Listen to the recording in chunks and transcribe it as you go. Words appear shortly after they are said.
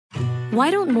Why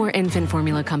don't more infant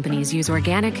formula companies use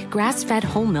organic, grass-fed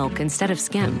whole milk instead of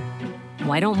skim?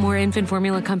 Why don't more infant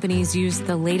formula companies use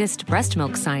the latest breast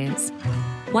milk science?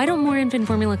 Why don't more infant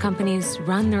formula companies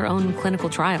run their own clinical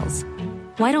trials?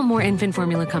 Why don't more infant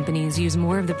formula companies use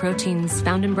more of the proteins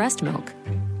found in breast milk?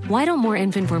 Why don't more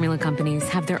infant formula companies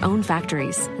have their own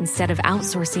factories instead of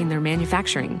outsourcing their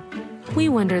manufacturing? We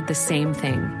wondered the same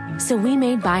thing. So we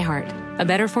made ByHeart, a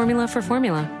better formula for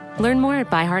formula. Learn more at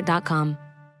byheart.com.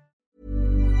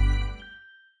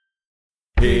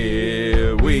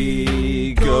 Here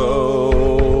we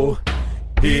go.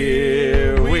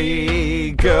 Here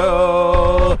we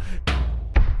go.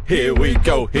 Here we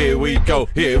go. Here we go.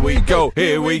 Here we go.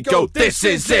 Here we go. This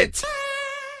is it.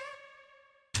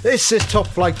 This is Top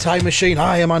Flight Time Machine.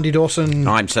 I am Andy Dawson.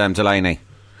 I'm Sam Delaney.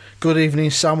 Good evening,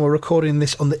 Sam. We're recording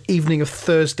this on the evening of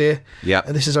Thursday. Yeah.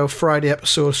 And this is our Friday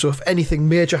episode. So if anything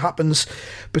major happens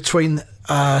between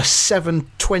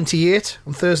 7:28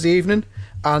 on Thursday evening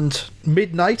and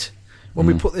midnight when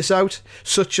we put this out,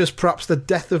 such as perhaps the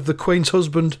death of the Queen's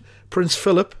husband, Prince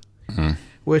Philip,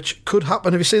 which could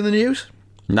happen. Have you seen the news?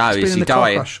 No, is he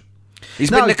dying? He's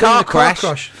No, been in a he's been in car a car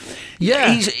crash.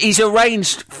 Yeah. He's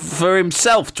arranged for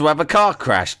himself to have a car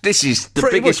crash. This is the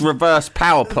Pretty biggest much. reverse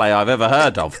power play I've ever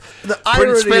heard of. The Prince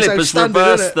irony is Philip has outstanding,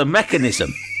 reversed isn't it? the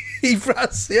mechanism. He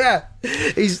was, yeah.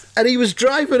 He was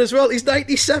driving as well. He's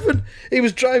 97. He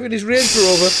was driving his Range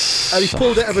Rover and he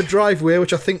pulled out of a driveway,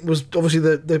 which I think was obviously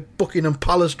the Buckingham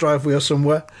Palace driveway or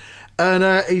somewhere, and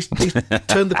he's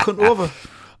turned the cunt over.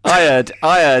 I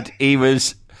heard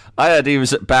he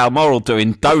was at Balmoral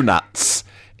doing donuts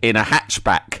in a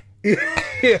hatchback.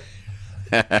 Yeah.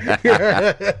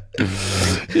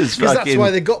 Because That's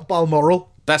why they got Balmoral.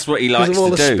 That's what he 'Cause likes of all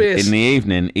to the do space. in the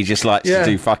evening. He just likes to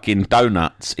do fucking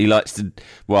donuts. He likes to.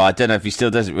 Well, I don't know if he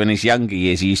still does it. When his younger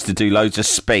years, he used to do loads of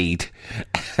speed,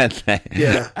 and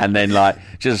then like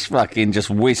just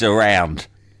whiz around,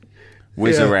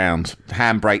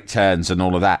 handbrake turns and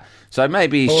all of that. So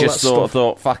maybe he's All just that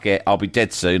thought, fuck it, I'll be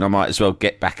dead soon. I might as well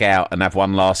get back out and have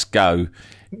one last go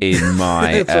in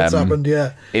my That's what's happened.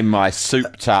 Yeah. in my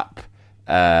souped up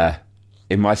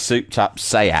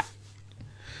Seat.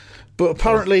 But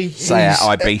apparently Seat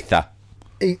Ibiza.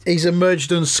 he's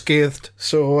emerged unscathed.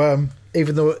 So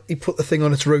even though he put the thing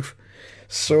on its roof,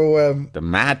 so The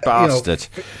mad bastard.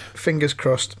 Fingers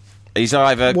crossed. He's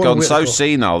either What a gone way so to go.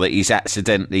 senile that he's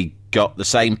accidentally got the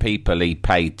same people he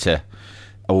paid to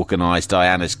organise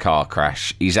Diana's car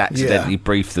crash. He's accidentally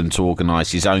briefed them to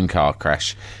organise his own car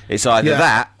crash. It's either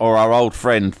that or our old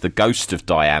friend, the ghost of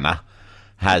Diana,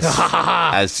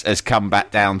 has come back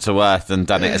down to earth and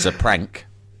done it as a prank.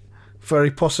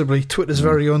 Very possibly. Twitter's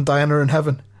very own Diana in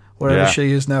heaven, wherever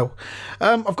she is now.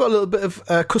 I've got a little bit of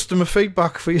customer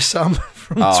feedback for you, Sam,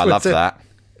 from Twitter. I love that.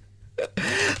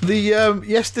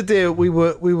 Yesterday we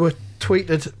were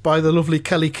tweeted by the lovely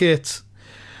Kelly Cates.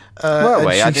 Well, and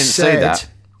I didn't see that.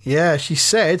 Yeah, she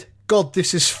said, "God,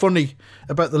 this is funny,"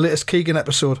 about the latest Keegan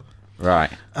episode.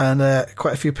 Right. And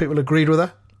quite a few people agreed with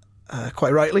her,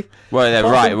 quite rightly. Well, yeah,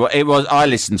 Apart right. from- Well, it was. I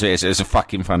listened to it. So it was a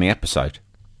fucking funny episode.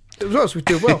 It was, we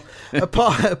did well.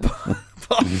 apart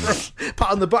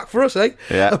on the back for us, eh?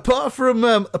 Yeah. Apart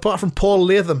from Paul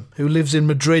Latham, who lives in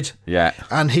Madrid. Yeah.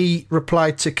 And he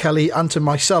replied to Kelly and to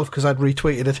myself, because I'd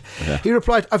retweeted it. Yeah. He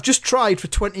replied, "I've just tried for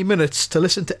 20 minutes to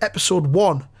listen to episode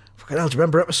 1. Fucking hell, do you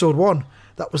remember episode 1?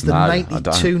 That was the No, I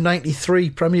 92-93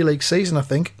 Premier League season, I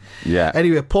think. Yeah.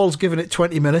 Anyway, Paul's given it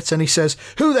 20 minutes and he says,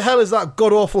 "Who the hell is that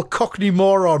god-awful Cockney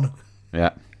moron?"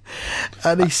 Yeah.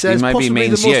 And he says, maybe possibly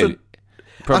means the most... you.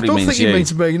 Probably I don't means think you. he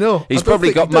means me, no. He's I don't probably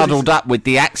think got he does. muddled up with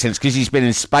the accents because he's been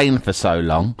in Spain for so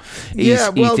long. He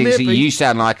thinks maybe. you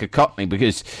sound like a Cockney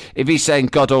because if he's saying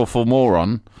god awful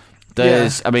moron,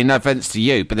 there's, I mean, no offence to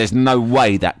you, but there's no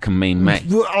way that can mean me.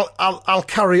 Well, I'll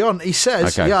carry on. He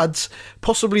says, Okay. he adds,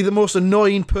 possibly the most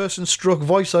annoying person-struck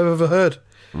voice I've ever heard.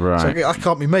 Right. So that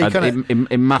can't be me, can it?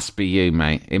 It must be you,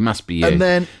 mate. It must be you. And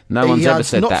then no one's he ever adds,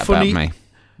 said "Not that funny- about me.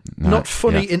 No, Not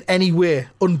funny yeah. in any way.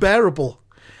 Unbearable."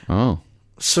 Oh.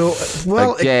 So,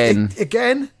 well, Again.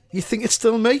 again, you think it's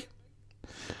still me?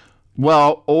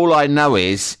 Well, all I know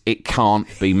is it can't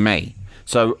be me.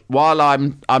 So while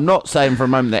I'm not saying for a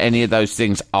moment that any of those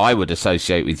things I would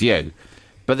associate with you,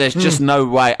 but there's just no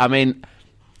way. I mean,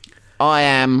 I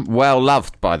am well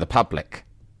loved by the public,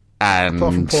 and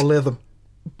Apart from Paul Latham.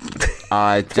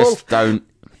 I just don't.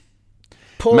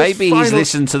 Paul's Maybe he's final-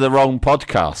 listened to the wrong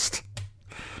podcast.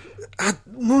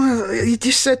 Well, you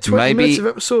just said 20 Maybe- minutes of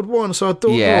episode 1, so I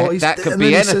don't know. Yeah, He's- that could and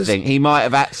be then he says, anything. He might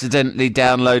have accidentally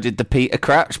downloaded the Peter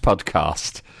Crouch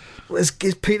podcast. is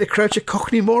Peter Crouch a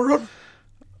Cockney moron?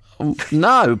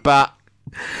 No, but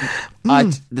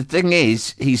The thing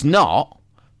is, he's not,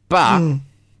 but...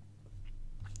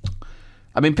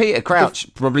 I mean, Peter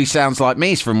Crouch probably sounds like me.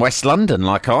 He's from West London,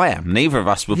 like I am. Neither of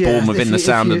us were born within the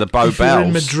sound of the Bow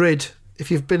Bells. If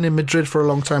you've been in Madrid for a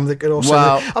long time, they could also...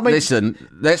 Well, listen,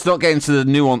 let's not get into the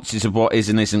nuances of what is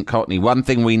and isn't Cockney. One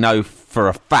thing we know for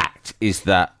a fact is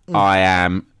that I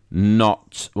am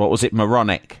not... What was it?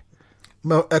 Moronic.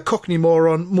 A Cockney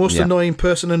moron, most annoying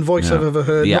person and voice I've ever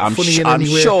heard. Not funny in any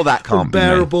way. I'm sure that can't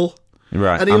unbearable. Be me.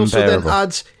 Right, and he also then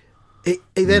adds... He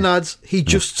then adds, he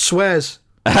just swears.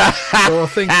 So I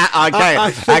think...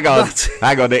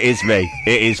 Hang on, it is me.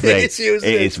 It is me. It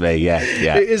is me, yeah.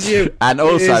 It is you. And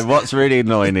also, what's really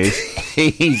annoying is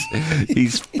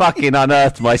he's fucking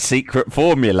unearthed my secret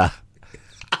formula.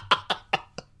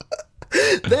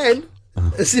 Then,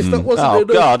 as if that wasn't enough... Oh,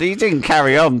 God, he didn't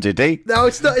carry on, did he? No,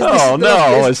 it's not...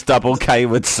 as Double K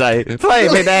would say. Play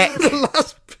a minute.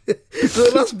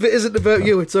 The last bit isn't about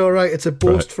you. It's all right. It's a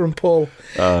boast from Paul.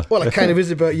 Well, it kind of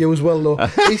is about you as well, though.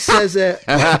 He says,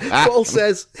 Paul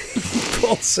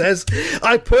says,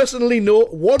 I personally know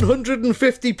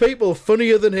 150 people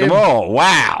funnier than him. Oh,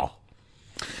 wow.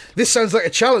 This sounds like a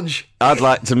challenge. I'd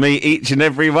like to meet each and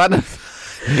every one of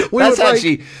them. That's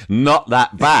actually not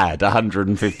that bad.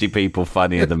 150 people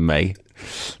funnier than me.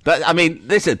 I mean,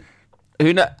 listen,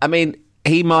 who know? I mean,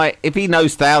 he might, if he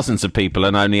knows thousands of people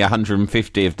and only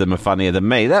 150 of them are funnier than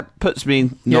me, that puts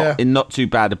me in not too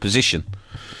bad a position.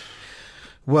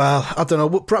 Well, I don't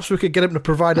know. Perhaps we could get him to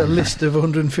provide a list of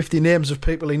 150 names of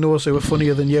people he knows who are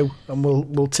funnier than you, and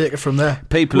we'll take it from there.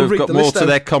 People who've got more to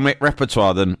their comic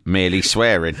repertoire than merely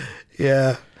swearing.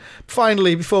 Yeah.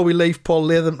 Finally, before we leave, Paul,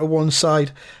 lay them to one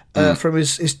side from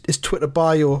his Twitter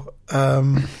bio.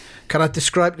 Can I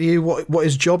describe to you what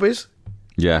his job is?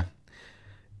 Yeah.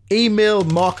 Email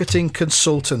marketing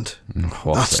consultant.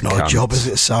 That's not a job, is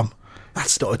it, Sam?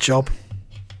 That's not a job.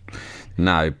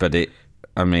 No, but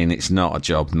it's not a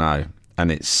job, no.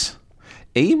 And it's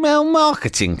email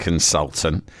marketing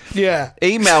consultant. Yeah.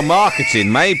 Email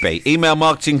marketing, maybe. Email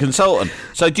marketing consultant.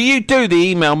 So do you do the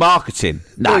email marketing?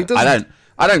 No,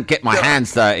 I don't get my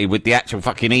hands dirty with the actual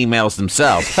fucking emails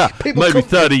themselves. Maybe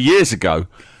 30 years ago.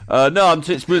 No, I'm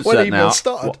too experienced at that now.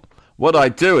 Started. What I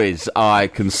do is I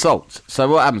consult. So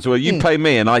what happens? Well, you pay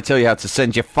me and I tell you how to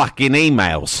send your fucking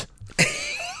emails.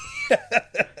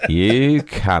 You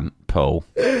can't, Paul.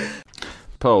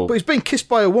 But he's been kissed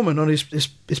by a woman on his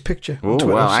picture. Oh,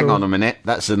 well, hang on a minute.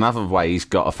 That's another way he's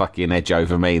got a fucking edge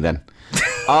over me then.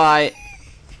 I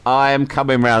am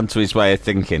coming round to his way of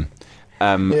thinking.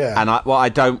 And what I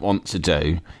don't want to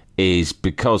do is,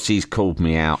 because he's called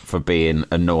me out for being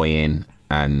annoying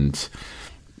and...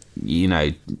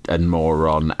 and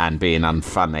moron and being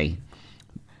unfunny.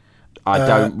 I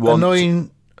don't want...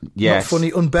 Annoying, yes. Not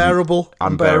funny, unbearable.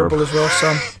 Unbearable as well,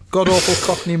 Sam. God-awful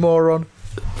Cockney moron.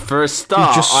 For a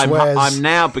start, I'm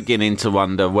now beginning to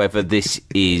wonder whether this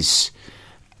is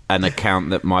an account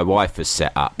that my wife has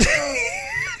set up.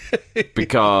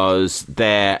 Because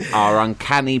there are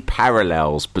uncanny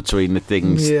parallels between the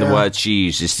things, the words she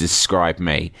uses to describe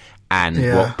me and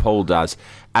what Paul does.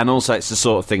 And also, it's the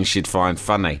sort of thing she'd find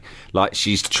funny. Like,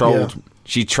 she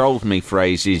trolled me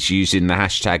phrases using the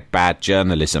hashtag bad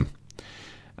journalism.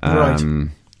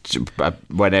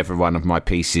 Whenever one of my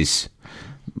pieces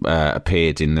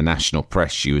appeared in the national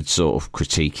press, she would sort of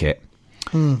critique it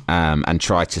and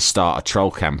try to start a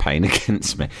troll campaign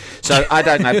against me. So, I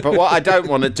don't know. But what I don't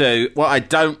want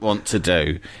to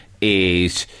do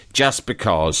is, just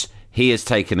because he has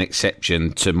taken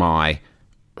exception to my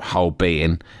whole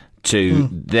being, to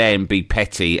then be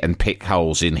petty and pick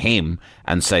holes in him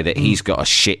and say that he's got a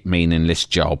shit, meaningless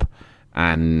job,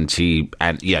 and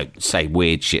say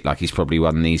weird shit like he's probably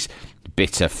one of these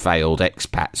bitter failed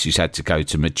expats who's had to go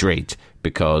to Madrid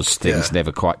because things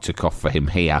never quite took off for him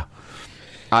here.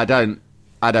 I don't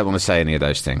want to say any of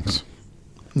those things.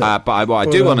 No. But what I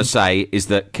do want to say is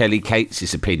that Kelly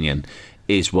Cates' opinion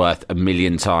is worth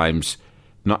 1,000,000 times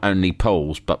not only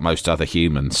Paul's but most other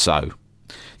humans. So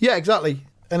yeah, exactly.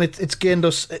 And it's gained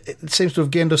us. It seems to have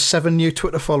gained us 7 new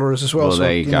Twitter followers as well. Well, so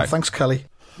there you go. Thanks, Kelly.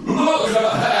 Look at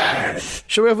that!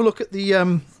 Shall we have a look at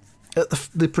the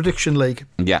prediction league?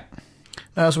 Yeah.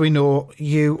 As we know,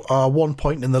 you are 1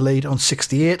 point in the lead on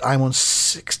 68. I'm on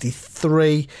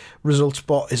 63.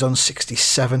 ResultSpot is on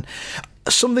 67.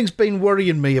 Something's been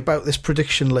worrying me about this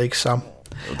prediction league, Sam.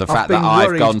 The fact that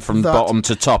I've gone from bottom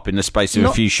to top in the space of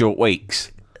a few short weeks.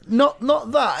 Not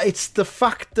that. It's the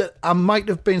fact that I might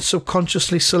have been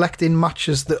subconsciously selecting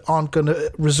matches that aren't going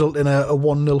to result in a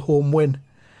 1-0 home win.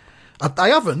 I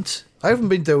haven't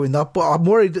been doing that, but I'm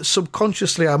worried that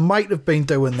subconsciously I might have been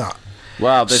doing that.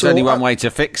 Well, there's only one way to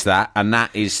fix that, and that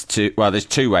is to... Well, there's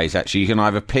two ways, actually. You can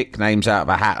either pick names out of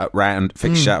a hat at random,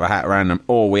 fixtures out of a hat at random,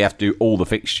 or we have to do all the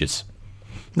fixtures.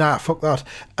 Nah, fuck that.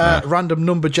 Random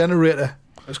number generator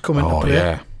has come into play.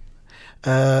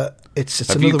 Yeah. It's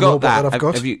another robot that I've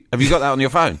got. Have you got that on your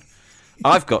phone?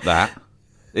 I've got that.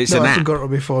 It's an app. I haven't got it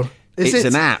on my phone. It's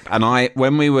an app, and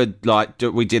when we were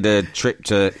we did a trip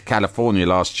to California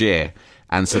last year,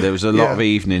 and so there was a lot of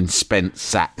evenings spent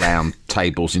sat round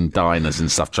tables in diners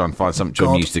and stuff trying to find something to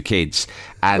amuse the kids.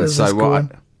 And Where's so this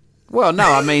going? Well,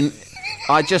 no, I mean,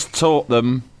 I just taught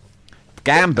them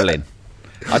gambling.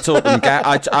 I taught them.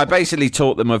 I basically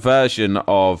taught them a version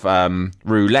of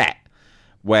roulette,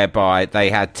 whereby they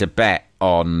had to bet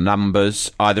on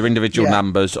numbers, either individual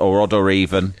numbers or odd or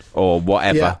even or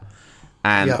whatever,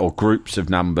 or groups of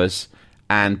numbers.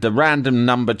 And the random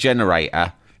number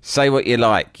generator, say what you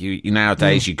like. You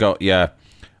nowadays you got your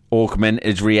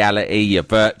augmented reality, your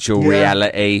virtual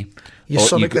reality.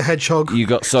 Sonic the Hedgehog. You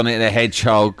got Sonic the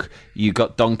Hedgehog. You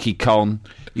got Donkey Kong.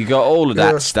 You got all of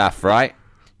that stuff, right?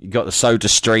 You got the Soda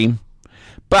Stream.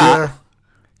 But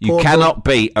you cannot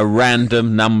beat a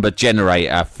random number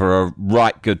generator for a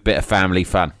right good bit of family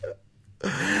fun.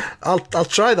 I'll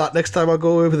try that next time I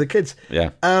go over with the kids.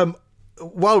 Yeah.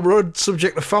 While we're on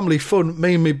subject of family fun,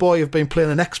 me and my boy have been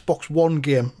playing an Xbox One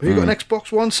game. Have you got an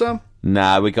Xbox One, Sam?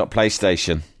 Nah, we got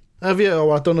PlayStation. Have you? Oh,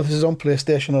 I don't know if this is on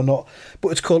PlayStation or not, but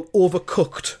it's called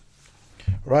Overcooked,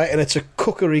 right? And it's a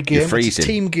cookery game. You're freezing. It's a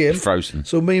team game. You're frozen.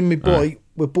 So me and my boy,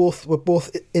 we're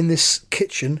both in this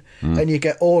kitchen, and you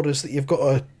get orders that you've got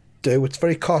to do. It's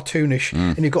very cartoonish,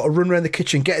 and you've got to run around the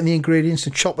kitchen, getting the ingredients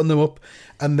and chopping them up,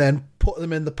 and then putting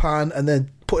them in the pan, and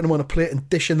then putting them on a plate and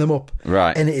dishing them up.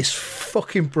 Right. And it is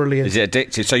fucking brilliant. Is it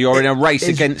addictive? So you're in a race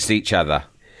against each other?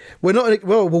 We're not.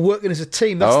 We're working as a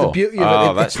team. That's the beauty of it.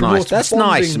 Oh, that's nice. That's bonding.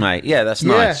 nice, mate. Yeah, that's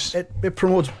nice. It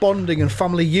promotes bonding and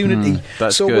family unity.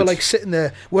 That's so good. we're like sitting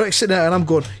there, and I'm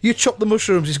going, you chop the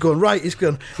mushrooms. He's going, right. He's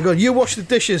going, you wash the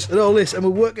dishes and all this, and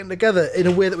we're working together in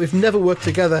a way that we've never worked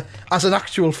together as an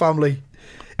actual family.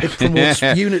 It promotes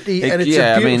unity, and it's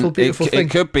a beautiful thing. It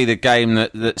could be the game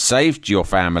that saved your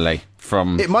family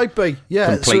from. It might be,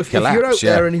 complete So if collapse, you're out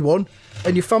there, anyone,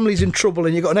 and your family's in trouble,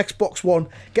 and you've got an Xbox One,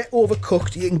 get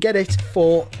Overcooked. You can get it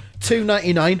for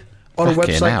 $2.99 on a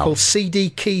website called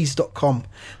cdkeys.com.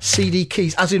 CD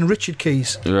Keys, as in Richard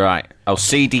Keys. Right. Oh,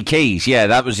 CD Keys. Yeah,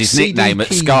 that was his nickname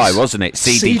at Sky, wasn't it?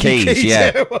 CD Keys,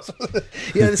 yeah.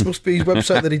 Yeah, this must be his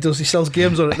website that he does. He sells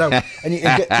games on it now. And you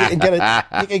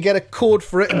can get a code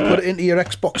for it and put it into your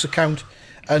Xbox account.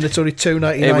 And it's only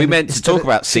 $2.99. Yeah, we meant to talk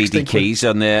about CD Keys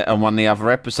on one of the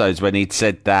other episodes when he'd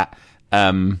said that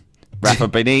Rafa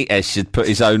Benitez should put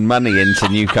his own money into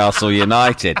Newcastle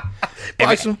United.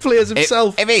 Buy some players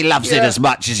himself. If he loves it as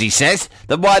much as he says,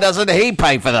 then why doesn't he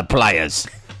pay for the players?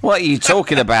 What are you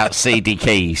talking about, CD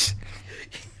Keys?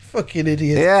 Fucking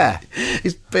idiot. Yeah.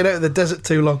 He's been out in the desert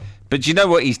too long. But you know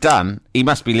what he's done? He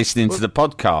must be listening to the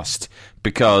podcast,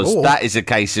 because that is a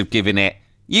case of giving it,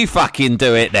 you fucking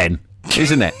do it then,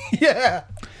 isn't it? Yeah.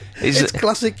 It's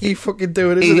classic, you fucking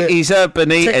do it, isn't it? He's heard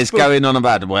Benitez going on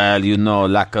about, well,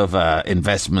 lack of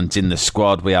investment in the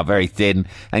squad, we are very thin.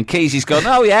 And Keys gone,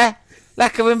 oh yeah,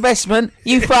 lack of investment,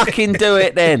 you fucking do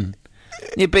it then,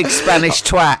 you big Spanish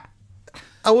twat.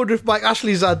 I wonder if Mike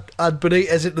Ashley's had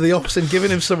Benitez into the office and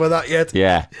given him some of that yet.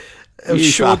 Yeah. A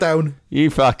showdown. You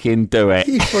fucking do it.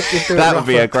 You fucking do it. That would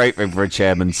be a great thing for a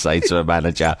chairman to say to a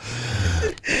manager.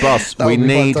 Boss, we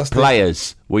need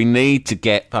players. We need to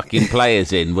get fucking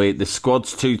players in. The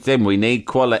squad's too thin. We need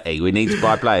quality. We need to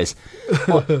buy players.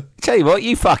 Tell you what,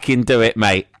 you fucking do it,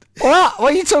 mate. What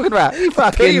are you talking about? You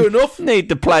fucking need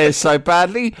the players so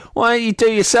badly. Why don't you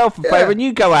do yourself a favour and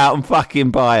you go out and fucking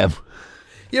buy them?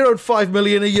 You're on $5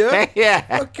 million a year. Yeah.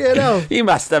 Fucking hell. You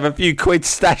must have a few quid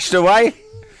stashed away.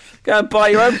 Go and buy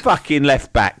your own fucking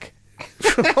left back.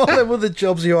 All them other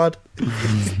jobs you had.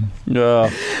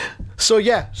 No. So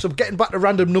getting back to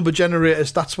random number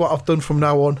generators, that's what I've done from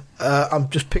now on. I'm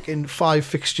just picking 5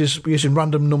 fixtures using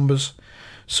random numbers.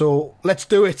 So let's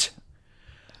do it.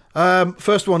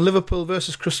 First one, Liverpool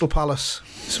versus Crystal Palace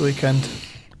this weekend.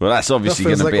 Well, that's obviously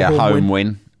going to be a home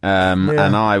win.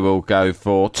 And I will go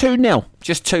for 2-0.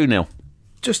 Just 2-0.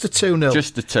 Just a 2-0.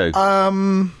 Just a 2.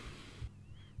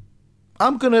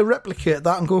 I'm going to replicate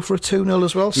that and go for a 2-0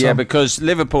 as well, Sam. Yeah, because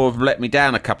Liverpool have let me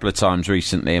down a couple of times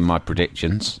recently in my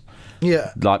predictions.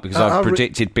 Yeah. Because I've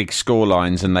predicted big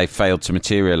scorelines and they failed to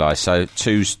materialise. So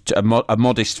a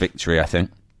modest victory, I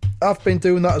think. I've been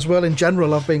doing that as well in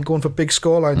general. I've been going for big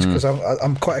scorelines because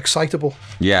I'm quite excitable.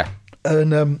 Yeah.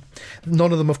 And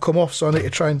none of them have come off, so I need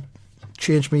to try and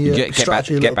change my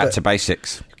strategy a little bit. Get back to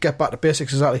basics. get back to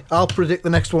basics, exactly. I'll predict the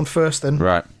next one first then.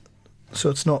 Right. So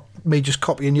it's not me just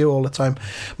copying you all the time.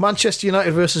 Manchester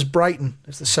United versus Brighton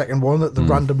is the second one that the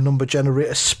random number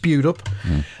generator spewed up.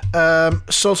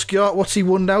 Solskjaer, what's he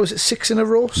won now? Is it 6 in a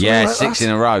row? Yeah, like 6 in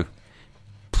a row.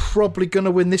 Probably going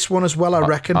to win this one as well, I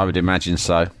reckon. I would imagine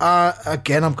so.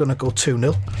 Again, I'm going to go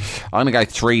 2-0. I'm going to go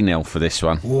 3-0 for this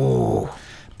one. Whoa.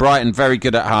 Brighton, very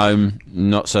good at home,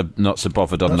 not so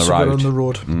bothered on the road. Good on the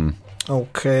road.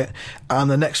 Okay. And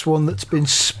the next one that's been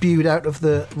spewed out of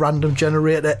the random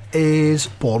generator is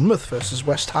Bournemouth versus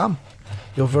West Ham.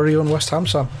 Your very own West Ham,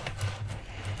 Sam.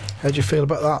 How do you feel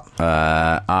about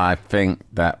that? I think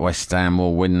that West Ham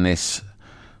will win this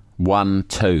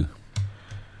 1-2.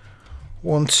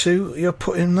 1-2, you're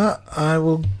putting that. I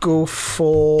will go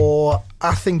for...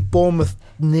 I think Bournemouth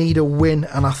need a win,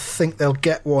 and I think they'll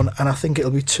get one, and I think it'll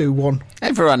be 2-1.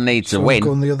 Everyone needs a win. I'm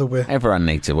going the other way. Everyone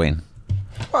needs a win.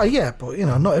 Well, yeah, but,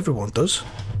 not everyone does.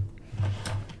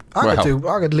 I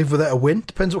could live without a win.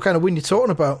 Depends what kind of win you're talking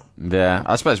about. Yeah,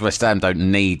 I suppose West Ham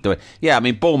don't need the... Yeah, I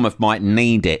mean, Bournemouth might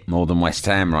need it more than West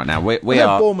Ham right now. We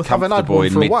are Bournemouth comfortable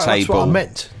in mid-table. That's what I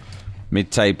meant.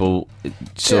 Mid-table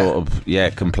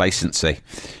complacency.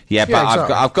 Yeah, but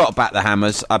exactly. I've got to back the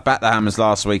Hammers. I backed the Hammers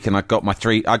last week, and I got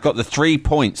the 3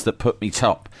 points that put me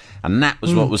top, and that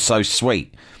was what was so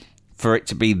sweet for it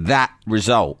to be that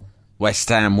result. West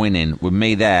Ham winning with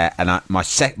me there, and my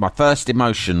first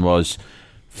emotion was,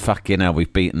 fucking hell,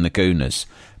 we've beaten the Gooners.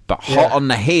 But hot on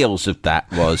the heels of that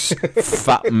was,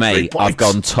 fuck me, I've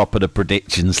gone top of the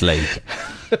predictions league.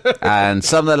 And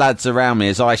some of the lads around me,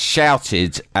 as I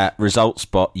shouted at Result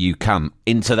Spot, you cunt,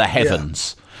 into the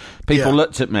heavens. People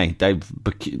looked at me.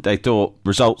 They thought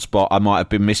Result Spot, I might have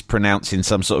been mispronouncing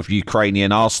some sort of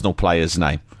Ukrainian Arsenal player's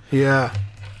name. Yeah.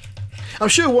 I'm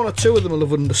sure 1 or 2 of them will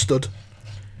have understood.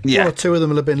 Yeah. 1 or 2 of them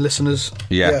will have been listeners.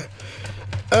 Yeah.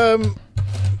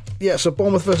 So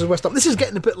Bournemouth versus West Ham. This is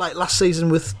getting a bit like last season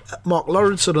with Mark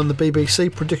Lawrenson on the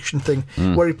BBC prediction thing,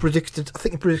 where he predicted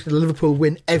a Liverpool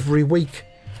win every week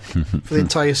for the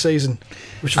entire season,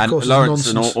 which of course is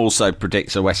nonsense. Lawrenson also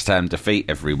predicts a West Ham defeat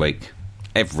every week.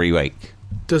 Every week.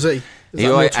 Does he?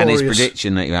 And his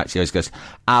prediction that he actually always goes,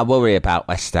 I worry about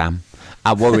West Ham.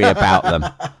 I worry about them.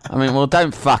 I mean, well,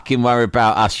 don't fucking worry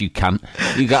about us, you cunt.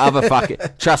 You got other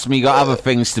trust me, you got other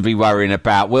things to be worrying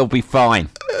about. We'll be fine.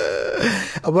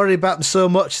 I worry about them so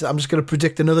much that I'm just going to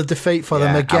predict another defeat for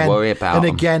them again. I worry about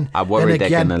them. Again. I worry they're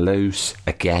going to lose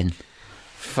again.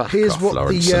 Here's off, what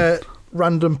Lawrenson. The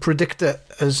random predictor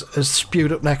has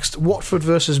spewed up next. Watford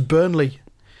versus Burnley.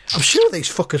 I'm sure these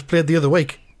fuckers played the other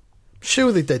week.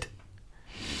 Sure they did.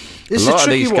 A lot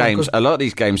of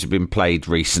these games have been played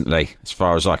recently, as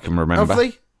far as I can remember. Have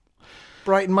they?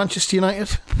 Brighton, Manchester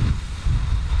United,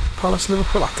 Palace,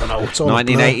 Liverpool. I don't know. It's all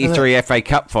 1983 FA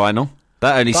Cup final.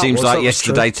 That only seems like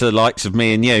yesterday to the likes of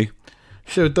me and you.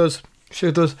 Sure it does.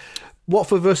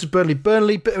 Watford versus Burnley.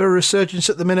 Burnley, bit of a resurgence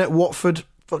at the minute. Watford,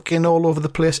 fucking all over the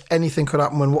place. Anything could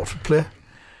happen when Watford play.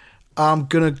 I'm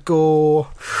gonna go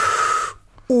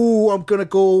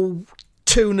 2-0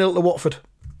 to Watford.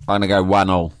 I'm gonna go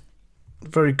 1-0.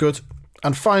 Very good.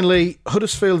 And finally,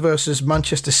 Huddersfield versus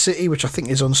Manchester City, which I think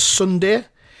is on Sunday.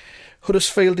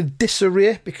 Huddersfield in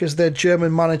disarray because their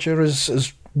German manager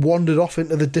has wandered off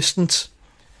into the distance.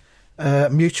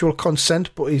 Mutual consent,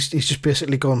 but he's just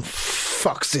basically gone,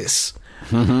 fuck this.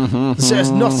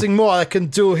 There's nothing more I can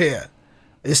do here.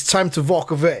 It's time to walk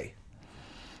away.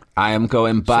 I am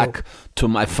going back to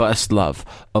my first love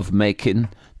of making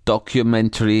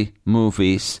documentary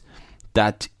movies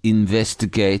that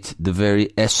investigate the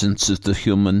very essence of the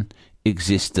human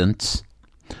existence.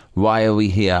 Why are we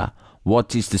here?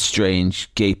 What is the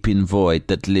strange, gaping void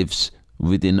that lives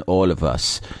within all of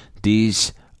us?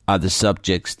 These are the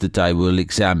subjects that I will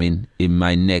examine in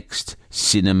my next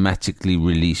cinematically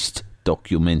released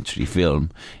documentary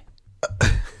film.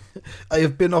 I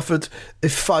have been offered a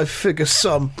 5-figure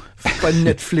sum by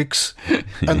Netflix,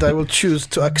 and I will choose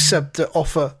to accept the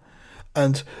offer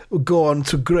and go on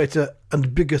to greater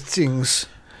and bigger things.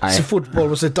 So football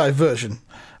was a diversion.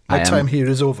 My time here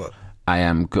is over. I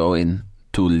am going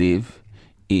to live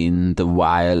in the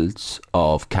wilds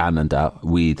of Canada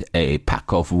with a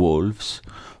pack of wolves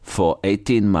for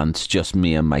 18 months, just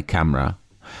me and my camera.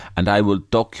 And I will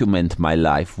document my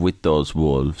life with those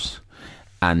wolves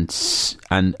and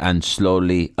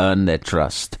slowly earn their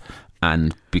trust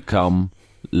and become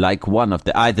like one of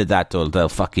the... Either that or they'll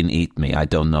fucking eat me. I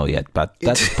don't know yet. But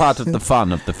that's part of the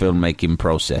fun of the filmmaking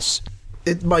process.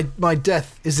 My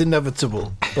death is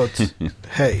inevitable, but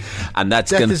hey, and that's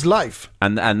death is life.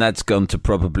 And that's going to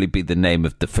probably be the name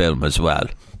of the film as well.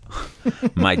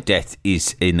 My death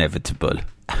is inevitable.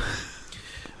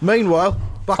 Meanwhile,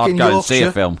 Back I'd in go Yorkshire. and see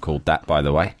a film called that, by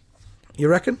the way. You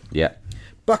reckon? Yeah.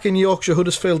 Back in Yorkshire,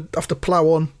 Huddersfield have to plough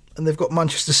on, and they've got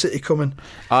Manchester City coming.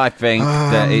 I think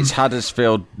that it's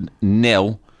Huddersfield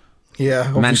 0, Yeah,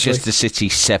 obviously. Manchester City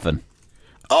 7.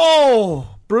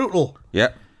 Oh, brutal.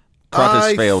 Yep.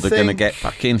 Huddersfield are going to get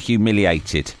fucking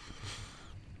humiliated.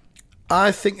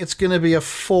 I think it's going to be a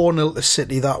 4-0 to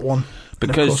City, that one.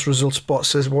 Because, and of course, result spot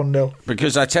says 1-0.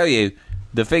 Because I tell you,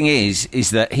 the thing is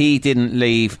that he didn't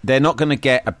leave. They're not going to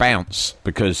get a bounce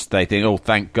because they think, oh,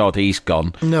 thank God he's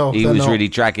gone. No, he was really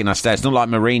dragging us down. It's not like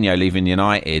Mourinho leaving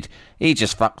United. He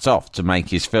just fucked off to make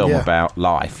his film about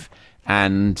life.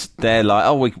 And they're like,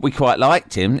 oh, we quite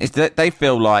liked him. It's that they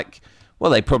feel like,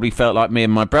 well, they probably felt like me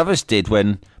and my brothers did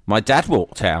when my dad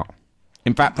walked out.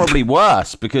 In fact, probably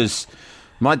worse, because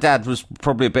my dad was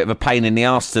probably a bit of a pain in the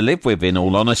arse to live with, in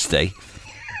all honesty.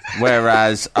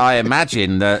 Whereas I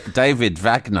imagine that David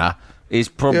Wagner is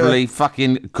probably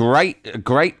fucking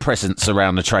great presence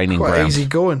around the training Quite ground. easy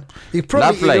going. You'd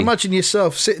imagine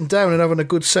yourself sitting down and having a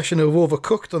good session of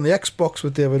Overcooked on the Xbox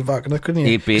with David Wagner, couldn't you?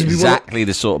 He'd be exactly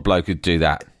the sort of bloke who'd do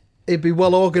that. He'd be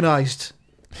well organised.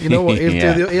 You know what?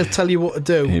 He'll tell you what to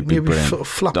do. He'd be You'll be brilliant. sort of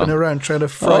flapping around trying to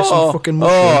fry some fucking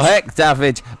mushrooms. Oh, heck,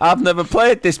 David, I've never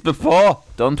played this before.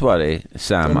 Don't worry,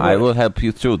 Sam, I will help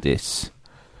you through this.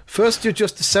 First, you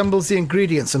just assembles the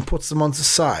ingredients and puts them on the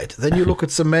side. Then you look at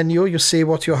the menu, you see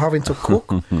what you're having to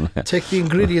cook. Take the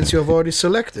ingredients you have already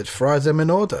selected, fry them in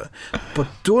order. But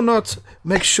do not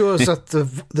make sure that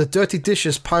the dirty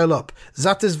dishes pile up.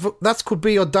 That could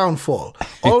be your downfall.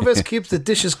 Always keep the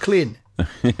dishes clean.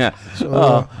 Yeah.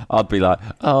 So, I'd be like,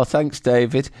 oh, thanks,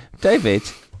 David. David?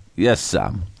 Yes,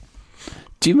 Sam.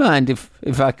 Do you mind if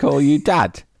I call you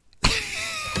Dad?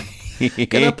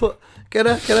 Can I put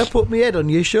my head on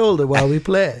your shoulder while we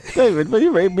play? David, will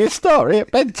you read me a story at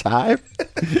bedtime?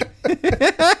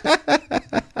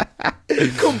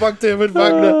 Come back, David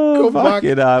Wagner. Come back.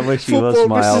 I wish he was my Football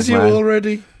old misses you man.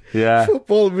 already. Yeah.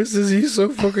 Football misses you so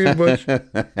fucking much.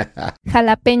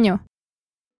 Jalapeño.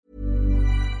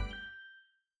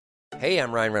 Hey,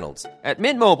 I'm Ryan Reynolds. At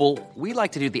Mint Mobile, we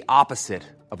like to do the opposite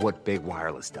of what Big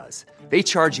Wireless does. They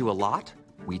charge you a lot,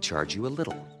 we charge you a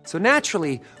little. So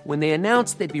naturally, when they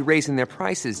announced they'd be raising their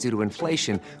prices due to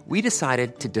inflation, we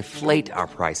decided to deflate our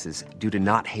prices due to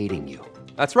not hating you.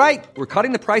 That's right. We're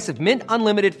cutting the price of Mint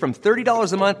Unlimited from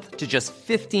 $30 a month to just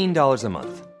 $15 a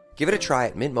month. Give it a try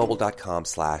at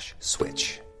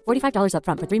mintmobile.com/switch. $45 up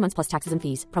front for 3 months plus taxes and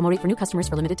fees. Promo rate for new customers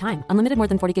for limited time. Unlimited more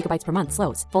than 40 gigabytes per month.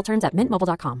 Slows full terms at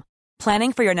mintmobile.com.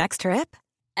 Planning for your next trip?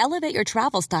 Elevate your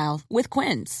travel style with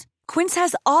Quince. Quince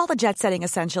has all the jet-setting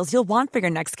essentials you'll want for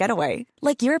your next getaway,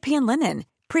 like European linen,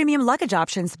 premium luggage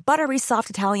options, buttery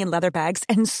soft Italian leather bags,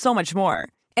 and so much more.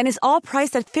 And is all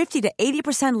priced at 50 to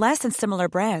 80% less than similar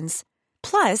brands.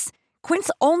 Plus, Quince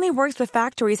only works with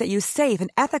factories that use safe and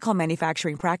ethical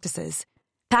manufacturing practices.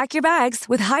 Pack your bags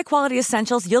with high-quality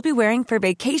essentials you'll be wearing for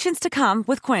vacations to come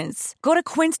with Quince. Go to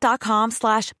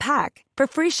quince.com/pack for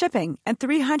free shipping and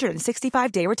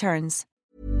 365-day returns.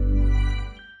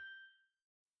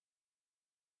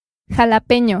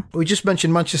 Jalapeño. We just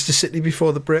mentioned Manchester City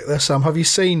before the break there, Sam. Have you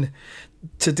seen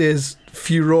today's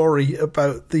furore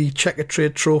about the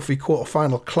Checkatrade Trophy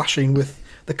quarter-final clashing with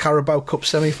the Carabao Cup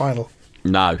semi-final?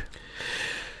 No.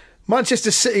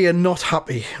 Manchester City are not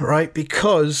happy, right?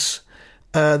 Because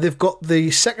they've got the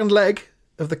second leg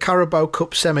of the Carabao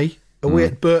Cup semi away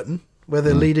at Burton, where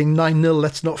they're leading 9-0,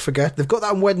 let's not forget. They've got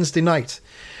that on Wednesday night.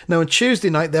 Now, on Tuesday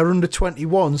night, their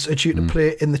under-21s are due to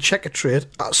play in the Checkatrade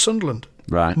at Sunderland.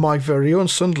 Right. My very own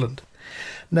Sunderland.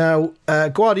 Now,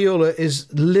 Guardiola is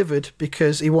livid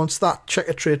because he wants that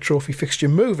Checkatrade Trophy fixture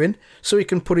moving so he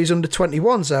can put his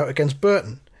under-21s out against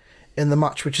Burton in the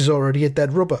match, which is already a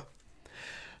dead rubber.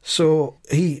 So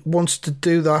he wants to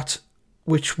do that,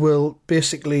 which will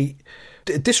basically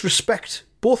disrespect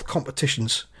both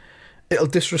competitions. It'll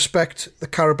disrespect the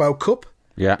Carabao Cup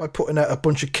by putting out a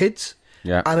bunch of kids,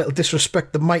 and it'll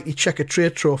disrespect the mighty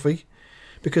Checkatrade Trophy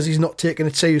because he's not taking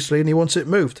it seriously and he wants it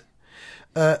moved.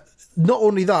 Not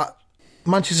only that,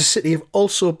 Manchester City have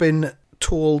also been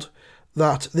told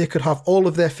that they could have all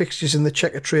of their fixtures in the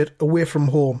Checkatrade away from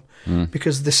home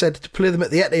because they said to play them at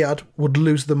the Etihad would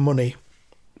lose them money.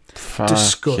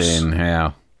 Discuss. Fucking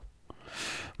hell.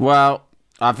 Well,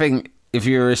 I think if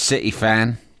you're a City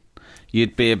fan,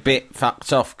 you'd be a bit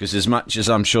fucked off because as much as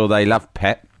I'm sure they love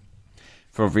Pep,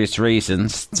 for obvious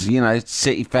reasons, you know,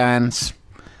 City fans,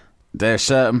 they're a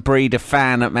certain breed of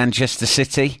fan at Manchester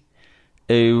City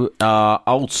who are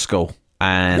old school.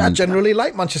 And I generally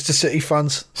like Manchester City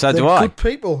fans. So they're do I. Good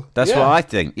people. That's what I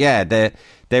think. Yeah,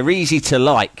 they're easy to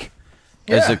like.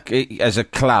 as a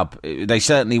club. They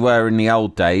certainly were in the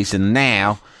old days, and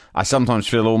now I sometimes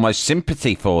feel almost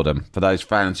sympathy for them, for those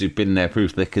fans who've been there through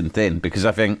thick and thin, because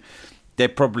I think they're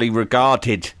probably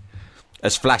regarded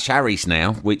as Flash Harrys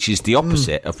now, which is the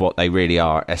opposite of what they really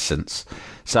are at essence.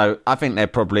 So I think they're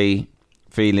probably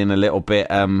feeling a little bit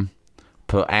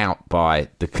put out by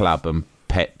the club and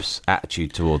Pep's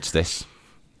attitude towards this.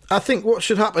 I think what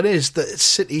should happen is that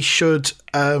City should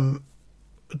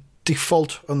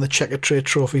default on the Checkatrade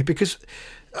Trophy, because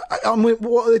I mean,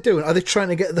 what are they doing? Are they trying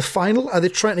to get the final? Are they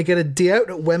trying to get a day out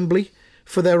at Wembley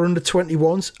for their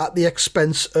under-21s at the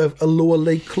expense of a lower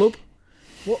league club?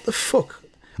 What the fuck?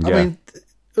 Yeah. I mean,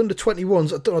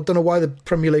 under-21s, I don't know why the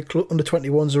Premier League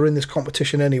under-21s are in this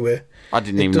competition anyway. I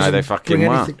didn't even know they fucking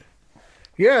were.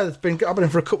 Yeah, it's been happening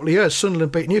for a couple of years.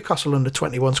 Sunderland beat Newcastle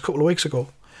under-21s a couple of weeks ago.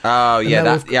 Oh,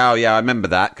 yeah, I remember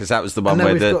that, because that was the one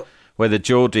where the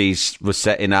Geordies were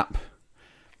setting up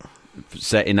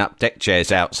deck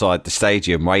chairs outside the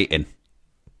stadium waiting.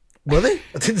 Were they?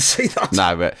 I didn't see that.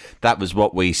 No, but that was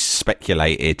what we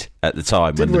speculated at the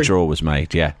time when the draw was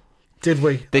made, yeah. Did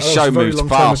we? This show moves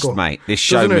fast, mate. This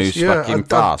show moves fucking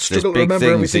fast. There's big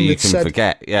things that you can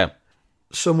forget, yeah.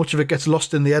 So much of it gets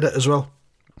lost in the edit as well.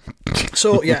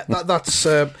 So, yeah, that's...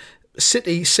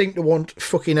 City seem to want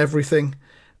fucking everything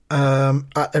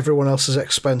at everyone else's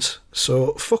expense.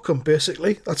 So, fuck them,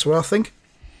 basically. That's what I think.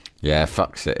 Yeah,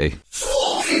 fuck City.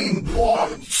 Fucking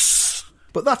points!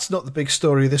 But that's not the big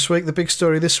story this week. The big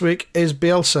story this week is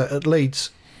Bielsa at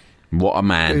Leeds. What a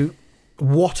man.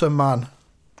 What a man.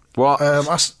 What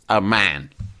a man.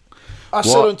 I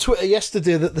saw on Twitter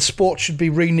yesterday that the sport should be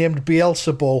renamed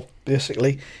Bielsa Ball,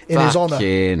 basically, in his honour.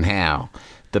 Fucking hell.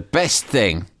 The best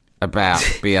thing about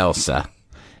Bielsa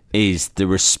is the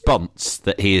response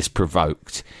that he has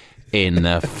provoked in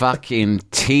the fucking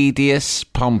tedious,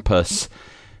 pompous,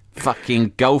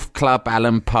 fucking golf club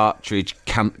Alan Partridge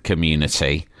cunt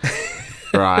community,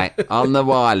 right, on the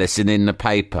wireless and in the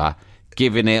paper,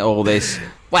 giving it all this,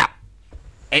 well,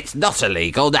 it's not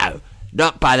illegal, no,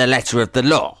 not by the letter of the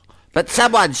law, but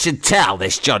someone should tell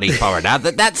this Johnny Foreigner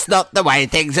that that's not the way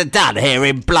things are done here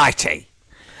in Blighty.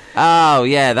 Oh,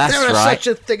 yeah, that's right. There is such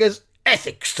a thing as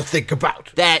ethics to think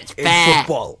about. That's fair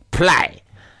football play.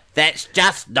 That's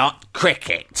just not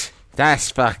cricket.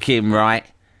 That's fucking right.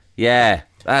 Yeah,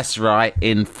 that's right.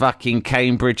 In fucking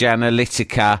Cambridge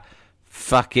Analytica,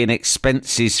 fucking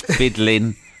expenses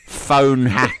fiddling, phone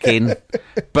hacking,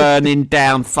 burning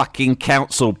down fucking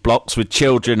council blocks with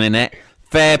children in it.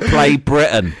 Fair play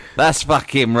Britain. That's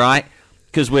fucking right.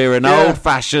 Because we're an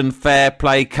old-fashioned fair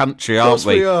play country, aren't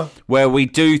we? Where we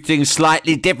do things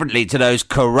slightly differently to those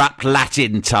corrupt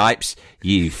Latin types.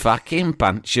 You fucking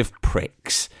bunch of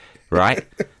pricks, right?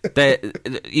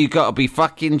 You got to be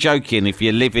fucking joking if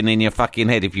you're living in your fucking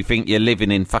head, if you think you're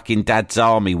living in fucking Dad's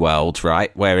Army world,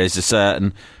 right? Where there's a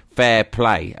certain fair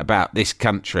play about this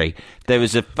country. There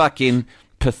was a fucking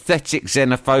pathetic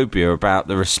xenophobia about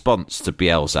the response to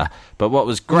Bielsa. But what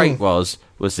was great was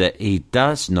that he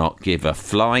does not give a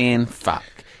flying fuck.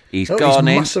 He's gone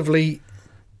in massively.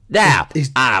 Now,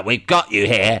 we've got you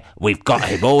here. We've got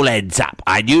him all ends up.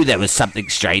 I knew there was something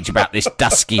strange about this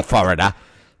dusky foreigner.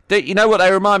 You know what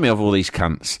they remind me of, all these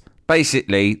cunts?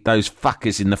 Basically, those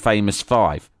fuckers in the Famous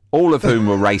Five, all of whom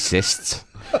were racists,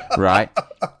 right?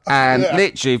 And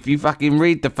literally, if you fucking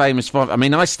read the Famous Five... I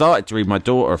mean, I started to read my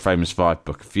daughter a Famous Five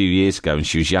book a few years ago when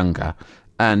she was younger,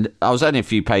 and I was only a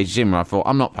few pages in where I thought,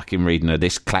 I'm not fucking reading her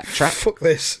this claptrap. Fuck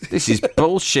this. This is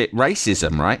bullshit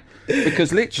racism, right?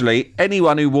 Because literally,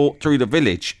 anyone who walked through the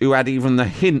village who had even the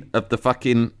hint of the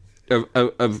fucking...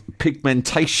 Of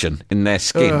pigmentation in their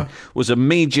skin was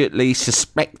immediately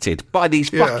suspected by these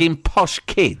fucking posh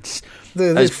kids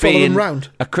as being round.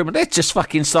 A criminal. They just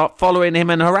fucking start following him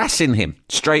and harassing him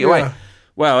straight away.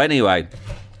 Well, anyway,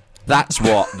 that's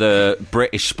what the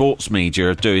British sports media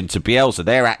are doing to Bielsa.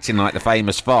 They're acting like the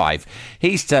Famous Five.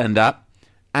 He's turned up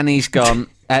and he's gone...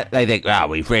 they think,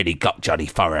 we've really got Johnny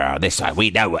Foreigner on this side. We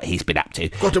know what he's been up to.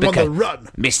 Got him on the run.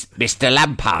 Mr.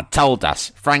 Lampard told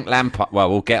us. Frank Lampard. Well,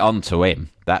 we'll get on to him.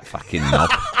 That fucking knob,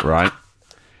 right?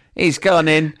 He's gone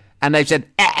in and they've said,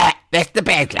 Mr.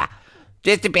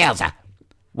 Bielsa,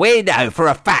 we know for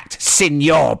a fact,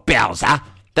 Signor Bielsa,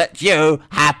 that you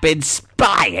have been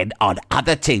spying on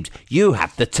other teams. You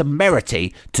have the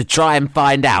temerity to try and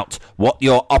find out what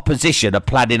your opposition are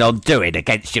planning on doing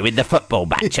against you in the football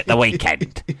match at the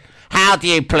weekend. How do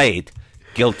you plead?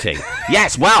 Guilty.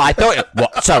 Yes, well, I thought...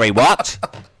 What? Sorry, what?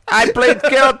 I plead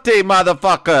guilty,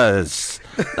 motherfuckers.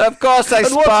 Of course I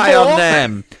spy on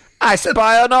them. I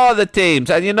spy on all the teams.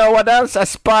 And you know what else? I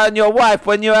spy on your wife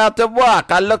when you're out at work.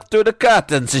 I look through the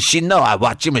curtains and she know I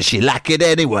watch him and she like it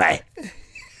anyway.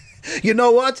 You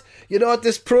know what? You know what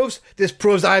this proves? This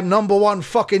proves I'm number one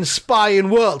fucking spy in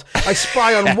world. I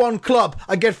spy on one club.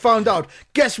 I get found out.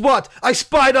 Guess what? I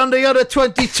spied on the other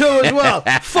 22 as well.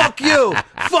 Fuck you.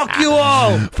 Fuck you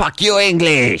all. Fuck you,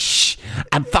 English.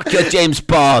 And fuck your James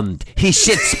Bond. He's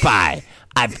shit spy.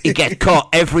 He get caught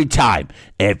every time.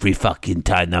 Every fucking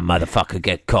time that motherfucker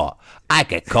get caught. I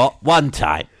get caught one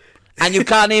time. And you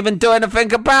can't even do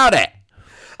anything about it.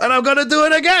 And I'm going to do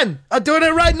it again. I'm doing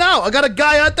it right now. I got a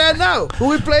guy out there now. Who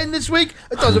we playing this week?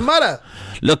 It doesn't matter.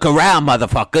 Look around,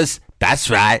 motherfuckers. That's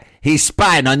right. He's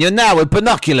spying on you now with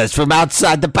binoculars from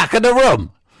outside the back of the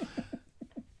room.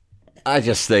 I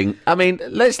just think, I mean,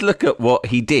 let's look at what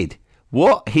he did.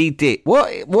 What he did.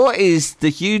 What is the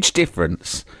huge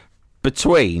difference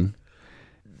between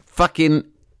fucking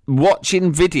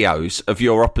watching videos of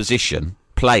your opposition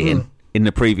playing in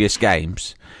the previous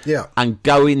games and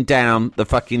going down the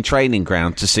fucking training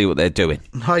ground to see what they're doing?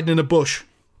 Hiding in a bush.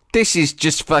 This is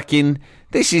just fucking,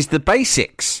 this is the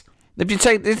basics. If you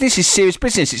take, this is serious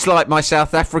business. It's like my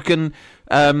South African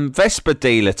Vespa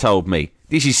dealer told me.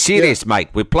 This is serious, mate.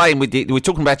 We're playing with you. We're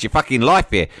talking about your fucking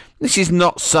life here. This is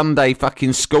not Sunday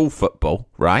fucking school football,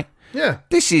 right? Yeah.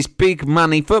 This is big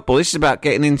money football. This is about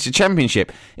getting into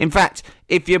championship. In fact,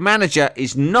 if your manager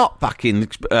is not fucking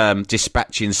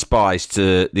dispatching spies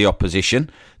to the opposition,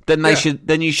 then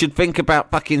then you should think about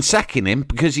fucking sacking him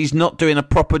because he's not doing a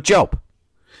proper job.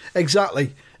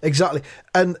 Exactly.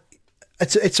 And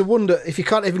it's a wonder if you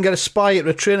can't even get a spy at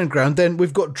a training ground. Then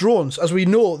we've got drones, as we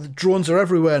know. The drones are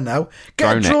everywhere now.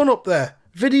 Get a drone up there,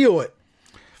 video it.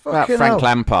 About Frank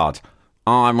Lampard.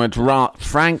 I would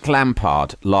Frank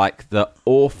Lampard like the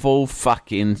awful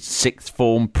fucking sixth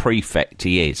form prefect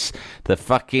he is. The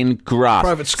fucking grass.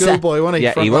 Private schoolboy, wasn't he?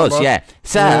 Yeah, Frank he was, Lampard?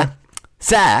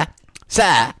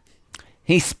 Sir,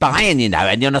 he's spying, you know,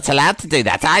 and you're not allowed to do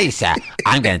that, are you, sir?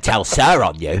 I'm going to tell sir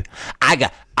on you.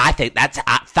 I think that's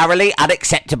thoroughly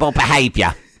unacceptable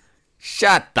behaviour.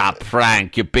 Shut up,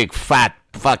 Frank, you big fat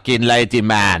fucking lady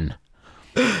man.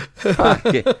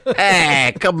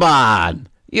 Hey, come on.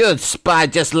 You'd spy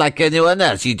just like anyone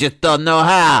else. You just don't know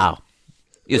how.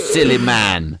 You silly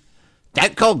man.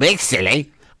 Don't call me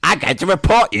silly. I'm going to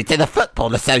report you to the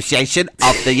Football Association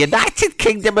of the United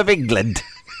Kingdom of England.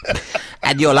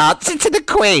 And you'll answer to the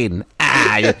Queen.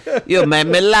 You made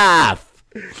me laugh.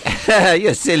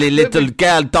 You silly little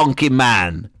girl donkey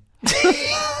man.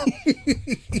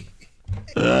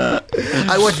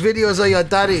 I watched videos of your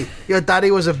daddy. Your daddy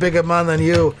was a bigger man than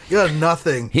you. You're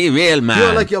nothing. He real man.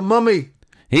 You're like your mummy.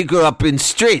 He grew up in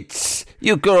streets.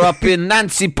 You grew up in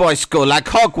Nancy Boys School like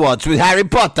Hogwarts with Harry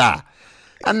Potter.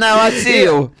 And now I see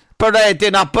you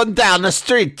parading up and down the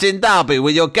streets in Derby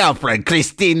with your girlfriend,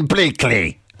 Christine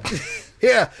Bleakley.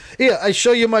 Here, I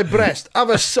show you my breast. Have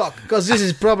a suck, because this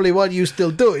is probably what you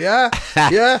still do, yeah?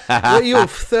 Yeah? What are you,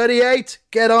 38?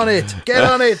 Get on it.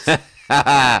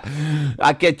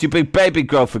 I get you big baby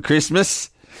girl for Christmas.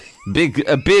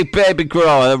 A big baby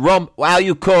girl. How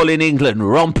you call in England?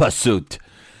 Romper suit.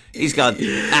 He's gone,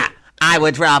 I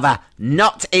would rather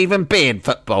not even be in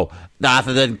football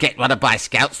rather than get one of my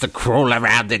scouts to crawl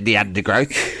around in the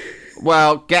undergrowth.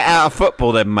 Well, get out of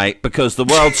football then, mate, because the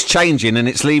world's changing and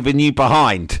it's leaving you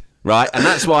behind, right? And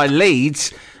that's why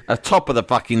Leeds are top of the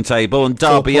fucking table and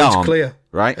Derby aren't. Clear.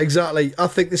 Right? Exactly. I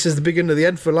think this is the beginning of the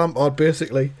end for Lampard,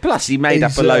 basically. Plus, he made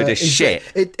up a load of shit.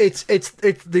 It's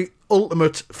the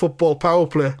ultimate football power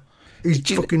play. He's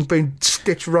fucking been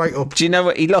stitched right up. Do you know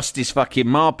what? He lost his fucking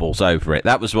marbles over it.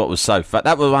 That was what was so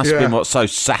that must have been what's so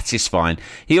satisfying.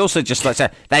 He also just like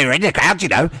said, they were in the crowd, you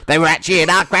know. They were actually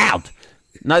in our crowd.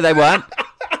 No, they weren't.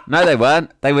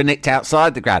 They were nicked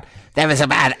outside the crowd. There was a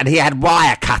man, and he had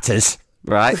wire cutters.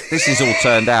 Right? This has all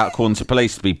turned out, according to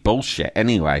police, to be bullshit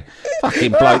anyway.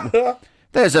 Fucking bloke.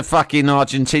 There's a fucking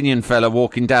Argentinian fella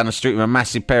walking down the street with a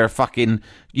massive pair of fucking,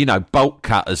 bolt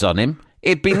cutters on him.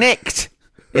 He'd be nicked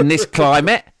in this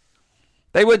climate.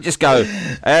 They wouldn't just go,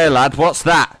 hey, lad, what's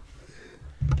that?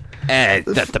 Hey,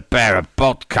 just a pair of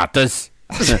bolt cutters.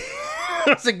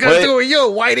 What's it going to do with you,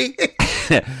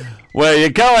 Whitey? Where you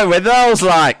going with those,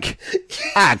 like?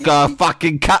 I gotta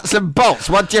fucking cut some bolts.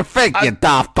 What do you think, you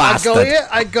daft bastard?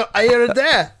 I go here and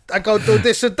there. I go do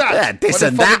this and that. Yeah, this what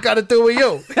and the fuck that. It got to do with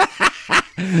you?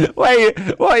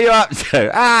 What are you up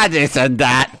to? This and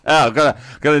that. Oh,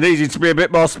 gonna need you to be a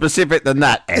bit more specific than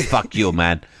that. Hey, fuck you,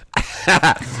 man.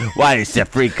 Why, it's a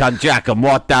free country. I can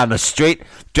walk down the street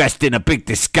dressed in a big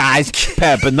disguise,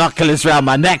 pair of binoculars round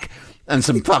my neck, and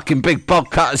some fucking big bolt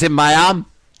cutters in my arm.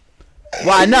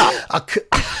 Why not?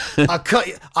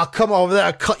 I'll come over there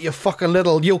and cut your fucking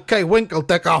little UK winkle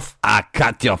dick off. I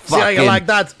cut your fucking... See how you like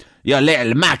that? Your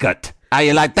little maggot. How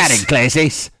you like that,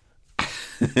 Iglesias?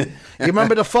 You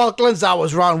remember the Falklands? That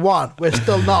was round 1. We're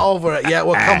still not over it yet.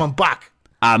 We're coming back.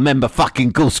 I remember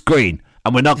fucking Goose Green,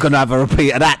 and we're not going to have a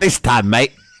repeat of that this time,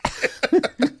 mate.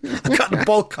 Got the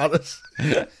ball cutters.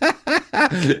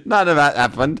 None of that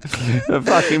happened. The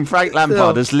fucking Frank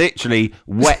Lampard has literally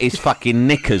wet his fucking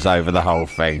knickers over the whole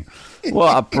thing.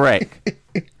 What a prick.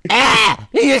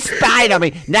 He was spying on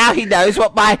me. Now he knows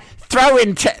what my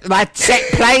my set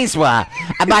plays were.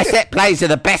 And my set plays are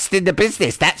the best in the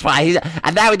business. That's why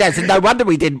and now he knows. And no wonder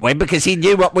we didn't win, because he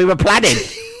knew what we were planning.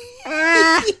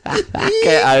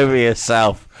 Get over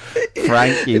yourself,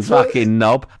 Frank, you fucking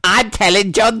knob. I'm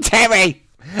telling John Terry,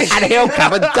 and he'll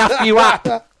come and duff you up.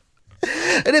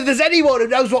 And if there's anyone who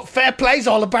knows what fair play's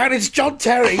all about, it's John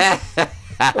Terry.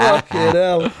 Fucking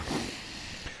hell.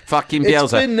 Fucking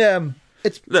Bielsa.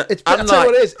 I'll tell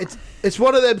you what it is. It's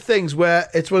one of them things where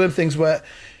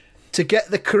to get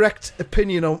the correct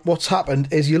opinion on what's happened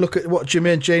is you look at what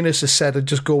Jermaine Janus has said and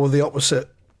just go with the opposite.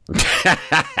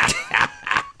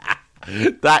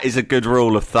 That is a good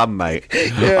rule of thumb, mate.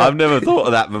 Yeah. I've never thought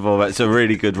of that before, but it's a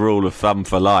really good rule of thumb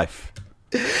for life.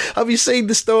 Have you seen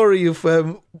the story of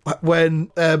when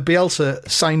Bielsa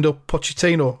signed up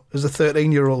Pochettino as a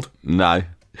 13-year-old? No.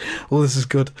 Well, this is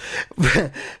good.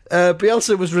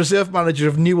 Bielsa was reserve manager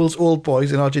of Newell's Old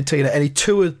Boys in Argentina, and he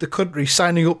toured the country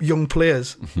signing up young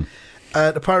players.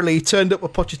 And apparently he turned up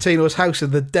at Pochettino's house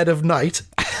in the dead of night.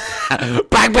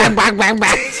 Bang, bang, bang, bang,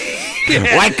 bang.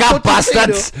 Yeah. Wake up,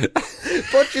 bastards!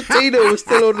 Pochettino was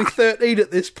still only 13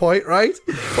 at this point, right?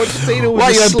 Pochettino was what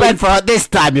are you in bed for at this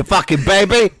time, you fucking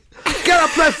baby? Get up,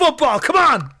 play football, come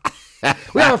on!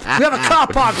 We have a car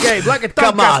park game, like a Doncaster.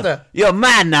 Come on, you're a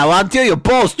man now, aren't you? Your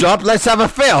balls dropped, let's have a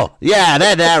feel. Yeah,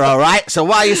 they're there, all right. So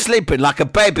why are you sleeping like a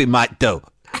baby might do?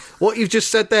 What you've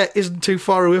just said there isn't too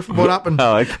far away from what happened.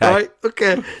 Oh, okay. All right,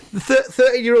 okay. The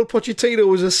 13-year-old Pochettino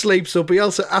was asleep, so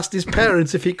Bielsa asked his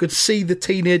parents if he could see the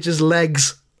teenager's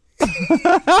legs.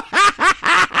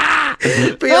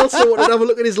 Bielsa wanted to have a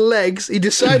look at his legs. He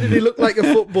decided he looked like a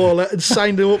footballer and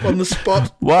signed him up on the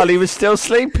spot. While he was still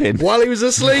sleeping? While he was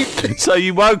asleep. So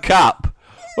you woke up.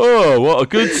 Oh, what a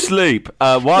good sleep.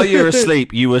 While you're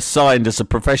asleep, you were signed as a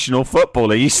professional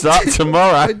footballer. You start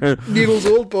tomorrow. Newell's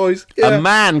Old Boys. Yeah. A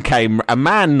man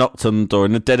knocked on the door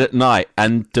in the dead at night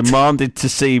and demanded to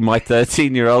see my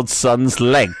 13-year-old son's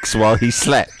legs while he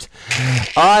slept.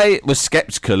 I was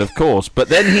sceptical, of course, but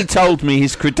then he told me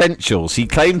his credentials. He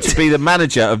claimed to be the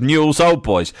manager of Newell's Old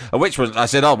Boys, at which point I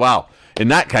said, oh, wow, in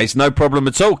that case, no problem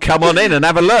at all. Come on in and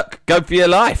have a look. Go for your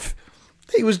life.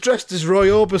 He was dressed as Roy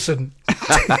Orbison.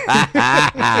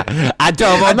 I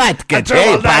don't want that, get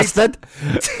you, bastard.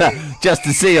 Just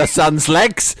to see your son's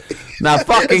legs. Now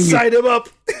fucking sign him up.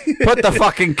 Put the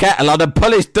fucking kettle on and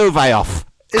pull his duvet off.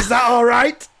 Is that all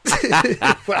right?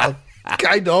 Well,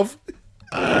 kind of.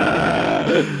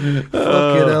 Fucking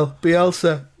hell,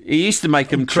 Bielsa. He used to make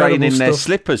them train in their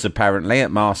slippers, apparently,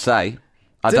 at Marseille.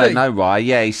 I don't know why.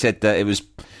 Yeah, he said that it was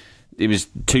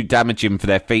too damaging for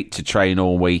their feet to train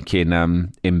all week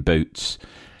in boots.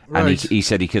 Right. And he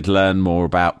said he could learn more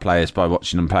about players by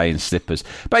watching them play in slippers.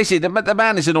 Basically, the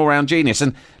man is an all-round genius.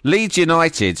 And Leeds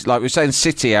United, like we were saying,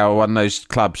 City are one of those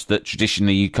clubs that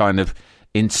traditionally you kind of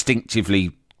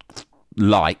instinctively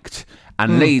liked.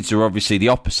 And Leeds are obviously the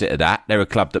opposite of that. They're a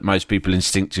club that most people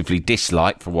instinctively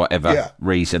dislike for whatever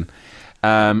reason.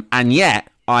 And yet,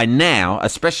 I now,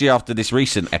 especially after this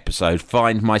recent episode,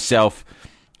 find myself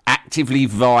actively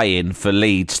vying for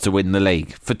Leeds to win the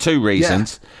league for two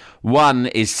reasons. Yeah. One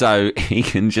is so he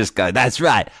can just go, that's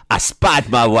right, I spied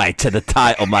my way to the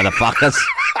title, motherfuckers.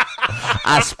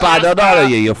 I spied on all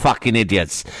of you fucking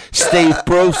idiots. Steve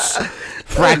Bruce,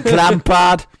 Frank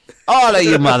Lampard, all of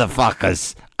you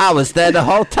motherfuckers. I was there the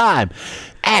whole time.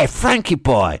 Hey, Frankie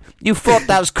boy, you thought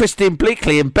that was Christine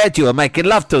Bleakley in bed you were making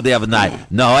love to the other night.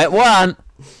 No, it wasn't.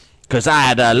 Because I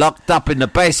had her locked up in the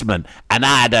basement, and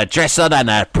I had her dress on and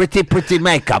her pretty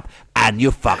makeup, and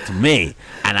you fucked me,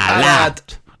 and I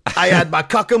laughed. I had my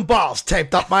cock and balls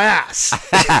taped up my ass.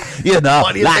 You know,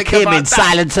 like him in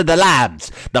Silence of the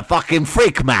Lambs, the fucking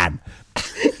freak man.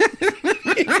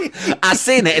 I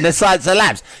seen it in the Silence of the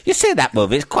Lambs. You see that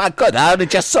movie? It's quite good. I only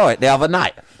just saw it the other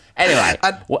night. Anyway,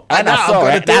 and I saw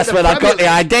it. That's when I got the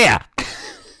idea.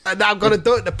 And now I'm going to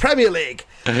do it in the Premier League.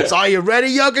 So are you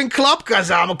ready, Jurgen Klopp? Because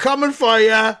I'm coming for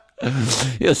you.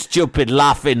 You stupid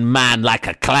laughing man like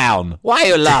a clown. Why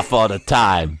you laugh all the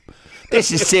time? This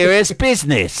is serious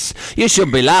business. You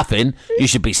shouldn't be laughing. You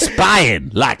should be spying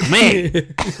like me. There's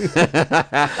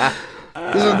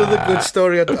another good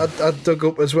story I dug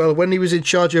up as well. When he was in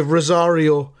charge of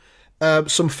Rosario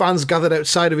some fans gathered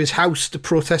outside of his house to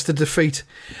protest the defeat,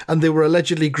 and they were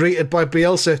allegedly greeted by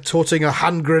Bielsa toting a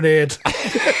hand grenade.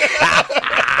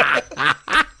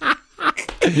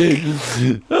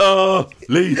 Oh,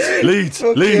 Leeds.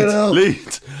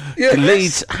 Yes.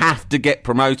 Leeds have to get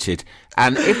promoted.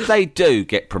 And if they do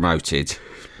get promoted,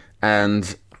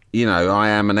 and, you know, I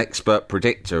am an expert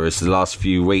predictor, as the last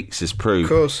few weeks has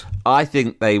proved, of course. I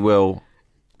think they will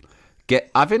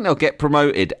they'll get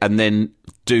promoted and then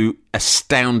do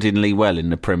astoundingly well in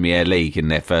the Premier League in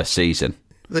their first season.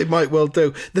 They might well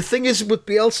do. The thing is, with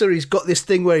Bielsa, he's got this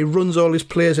thing where he runs all his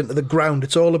players into the ground.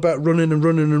 It's all about running and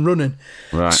running and running.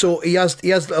 Right. So he has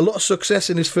a lot of success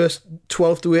in his first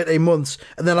 12 to 18 months,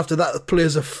 and then after that, the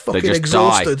players are fucking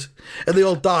exhausted, and they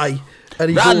all die. And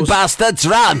he Run, goes, bastards,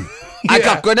 run! Yeah. I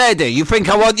got grenade. You think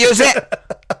I won't use it?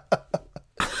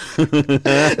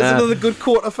 There's another good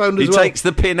quote I found as He well. takes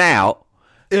the pin out,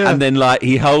 and then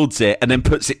he holds it and then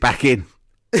puts it back in.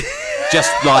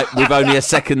 Just with only a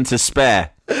second to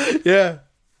spare. Yeah.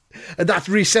 And that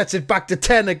resets it back to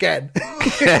 10 again.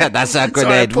 Yeah, that's how So I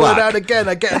grenade pull work. it out again,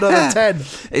 I get another 10.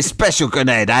 It's special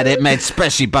grenade. I had it made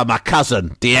specially by my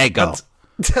cousin, Diego.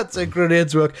 That's how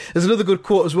grenades work. There's another good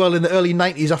quote as well in the early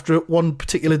 90s after one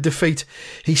particular defeat.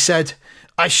 He said,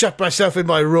 "I shut myself in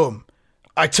my room.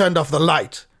 I turned off the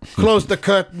light, closed the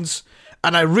curtains,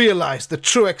 and I realised the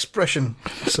true expression."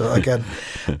 So again,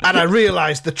 and I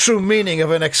realised the true meaning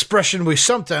of an expression we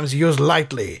sometimes use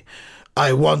lightly.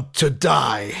 I want to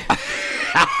die.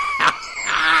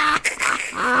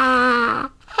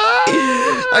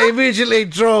 I immediately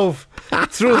drove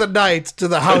through the night to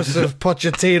the house of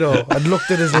Pochettino and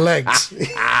looked at his legs.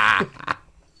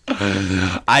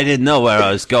 I didn't know where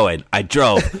I was going. I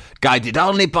drove, guided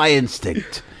only by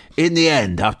instinct. In the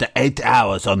end, after 8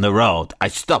 hours on the road, I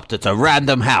stopped at a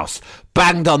random house,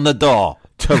 banged on the door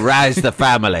to rouse the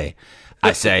family.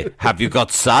 I say, "Have you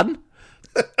got son?"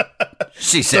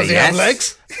 She said, Does he "Yes." have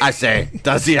legs? I say,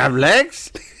 "Does he have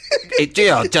legs?"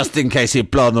 Just in case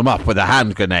he'd blown them up with a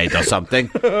hand grenade or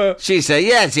something. She said,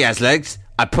 "Yes, he has legs."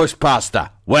 I pushed past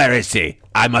her. "Where is he?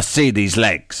 I must see these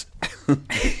legs."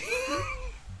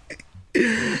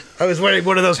 I was wearing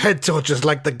one of those head torches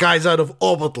like the guys out of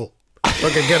Orbital, so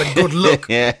I could get a good look.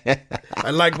 Yeah. I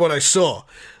liked what I saw.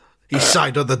 He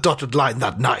signed on the dotted line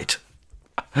that night.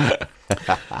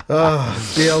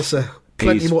 Bielsa.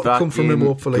 Plenty He's more to come from him, fucking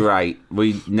hopefully. Great.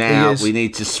 We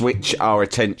need to switch our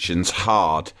attentions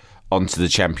hard onto the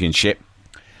Championship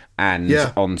and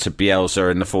onto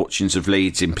Bielsa and the fortunes of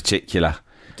Leeds in particular.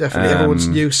 Definitely everyone's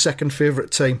new second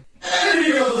favourite team.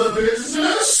 Any other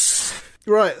business?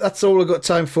 Right, that's all we've got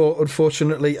time for,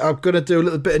 unfortunately. I'm going to do a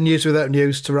little bit of news without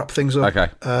news to wrap things up.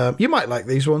 Okay. You might like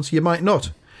these ones, you might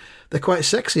not. They're quite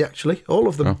sexy, actually, all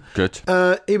of them. Oh, good.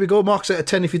 Here we go, marks out of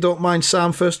 10 if you don't mind,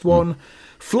 Sam. First one.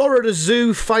 Florida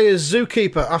Zoo fires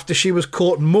zookeeper after she was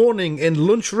caught moaning in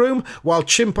lunchroom while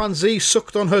chimpanzee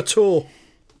sucked on her toe.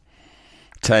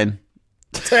 10.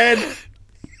 10.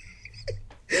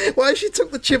 Why she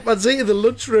took the chimpanzee to the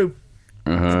lunchroom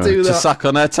to do that? To suck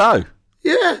on her toe.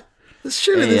 Yeah.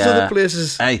 Surely there's other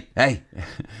places. Hey,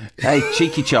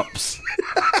 cheeky chops.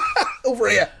 Over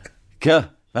here.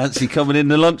 Fancy coming in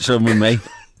the lunchroom with me?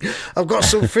 I've got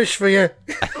some fish for you.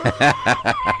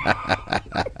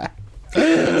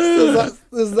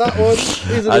 There's that one.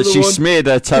 Here's another She one. smeared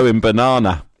her toe in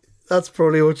banana. That's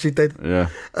probably what she did. Yeah.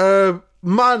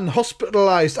 Man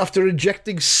hospitalised after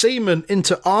injecting semen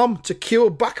into arm to cure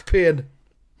back pain.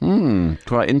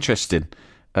 Quite interesting.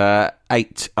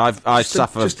 8. I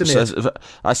suffer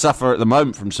at the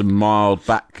moment from some mild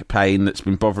back pain that's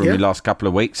been bothering me last couple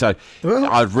of weeks. So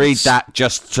I'd read that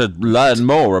just to learn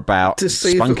more about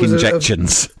spunk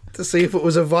injections. To see if it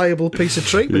was a viable piece of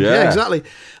treatment. Yeah, exactly.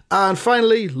 And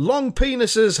finally, long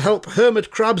penises help hermit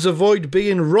crabs avoid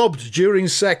being robbed during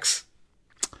sex.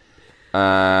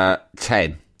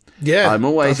 10. Yeah. I'm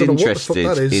always I don't know what the fuck interested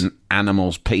that is. in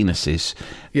animals' penises.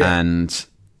 Yeah. And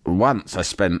once I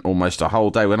spent almost a whole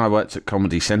day when I worked at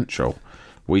Comedy Central.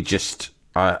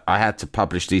 I had to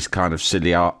publish these kind of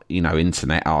silly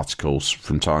internet articles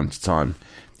from time to time.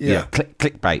 Yeah.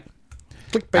 Clickbait.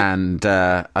 Clickbait. And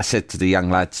I said to the young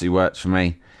lads who worked for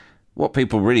me, what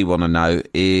people really want to know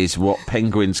is what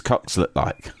penguins' cocks look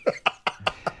like.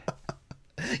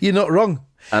 You're not wrong.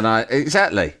 And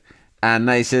exactly. And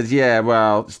they said, yeah,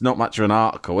 well, it's not much of an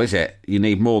article, is it? You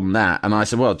need more than that. And I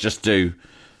said, well, just do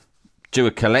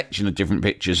a collection of different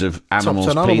pictures of animals'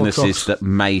 penises that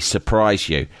may surprise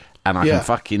you. And I can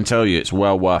fucking tell you it's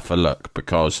well worth a look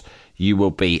because you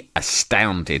will be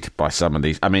astounded by some of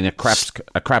these. I mean, a crab's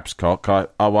cock,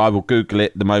 I will Google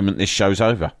it the moment this show's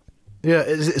over. Yeah,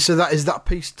 so is that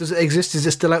piece, does it exist? Is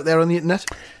it still out there on the internet?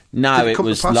 No, it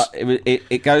was like,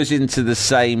 it goes into the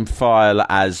same file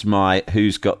as my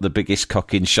 "Who's Got the Biggest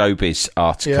Cock in Showbiz"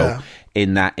 article,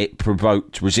 in that it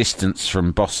provoked resistance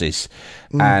from bosses.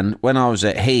 And when I was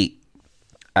at Heat,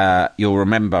 you'll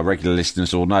remember, regular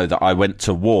listeners will know that I went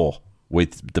to war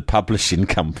with the publishing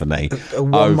company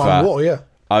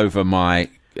over my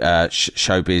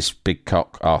Showbiz Big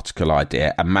Cock article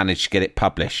idea, and managed to get it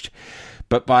published.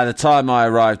 But by the time I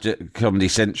arrived at Comedy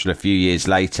Central a few years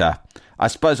later, I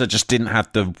suppose I just didn't have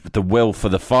the will for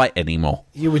the fight anymore.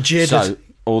 You were jaded. So,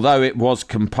 although it was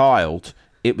compiled,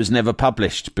 it was never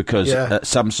published because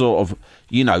some sort of,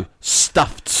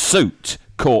 stuffed suit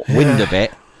caught wind of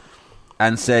it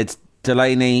and said,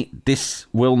 "Delaney, this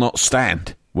will not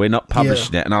stand. We're not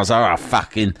publishing it." And I was like, "Oh,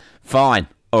 fucking fine.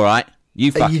 All right,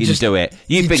 you fucking do it.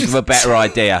 You think of a better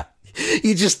idea."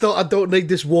 You just thought, I don't need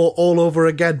this war all over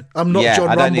again. I'm not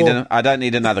John Rambo. I don't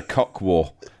need another cock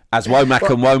war, as Womack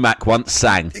and Womack once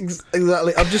sang.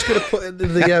 Exactly. I'm just going to put into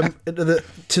the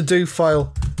to-do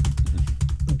file,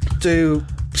 do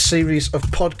series of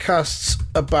podcasts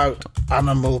about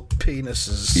animal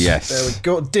penises. Yes. There we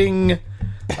go. Ding.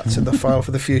 That's in the file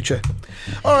for the future.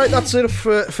 All right, that's it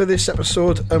for this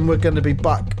episode, and we're going to be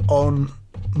back on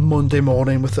Monday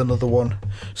morning with another one.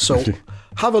 So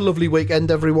have a lovely weekend,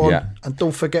 everyone, and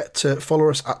don't forget to follow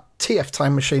us at TF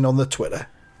Time Machine on the Twitter.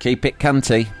 Keep it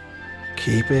cunty.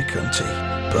 Keep it cunty.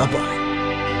 Bye-bye.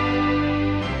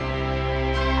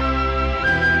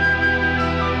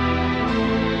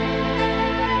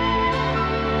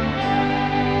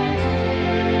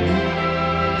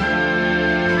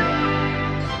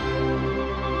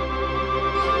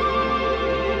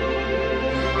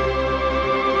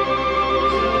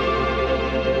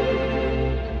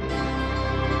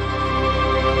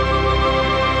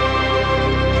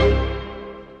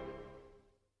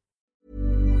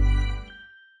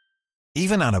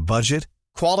 Even on a budget,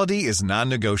 quality is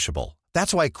non-negotiable.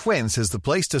 That's why Quince is the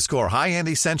place to score high-end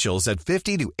essentials at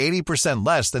 50 to 80%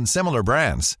 less than similar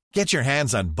brands. Get your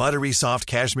hands on buttery soft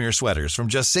cashmere sweaters from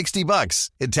just $60,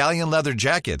 Italian leather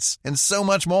jackets, and so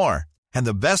much more. And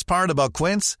the best part about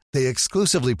Quince, they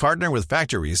exclusively partner with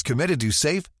factories committed to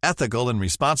safe, ethical, and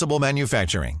responsible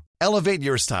manufacturing. Elevate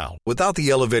your style without the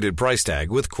elevated price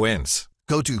tag with Quince.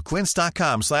 Go to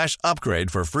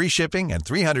quince.com/upgrade for free shipping and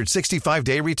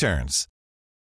 365-day returns.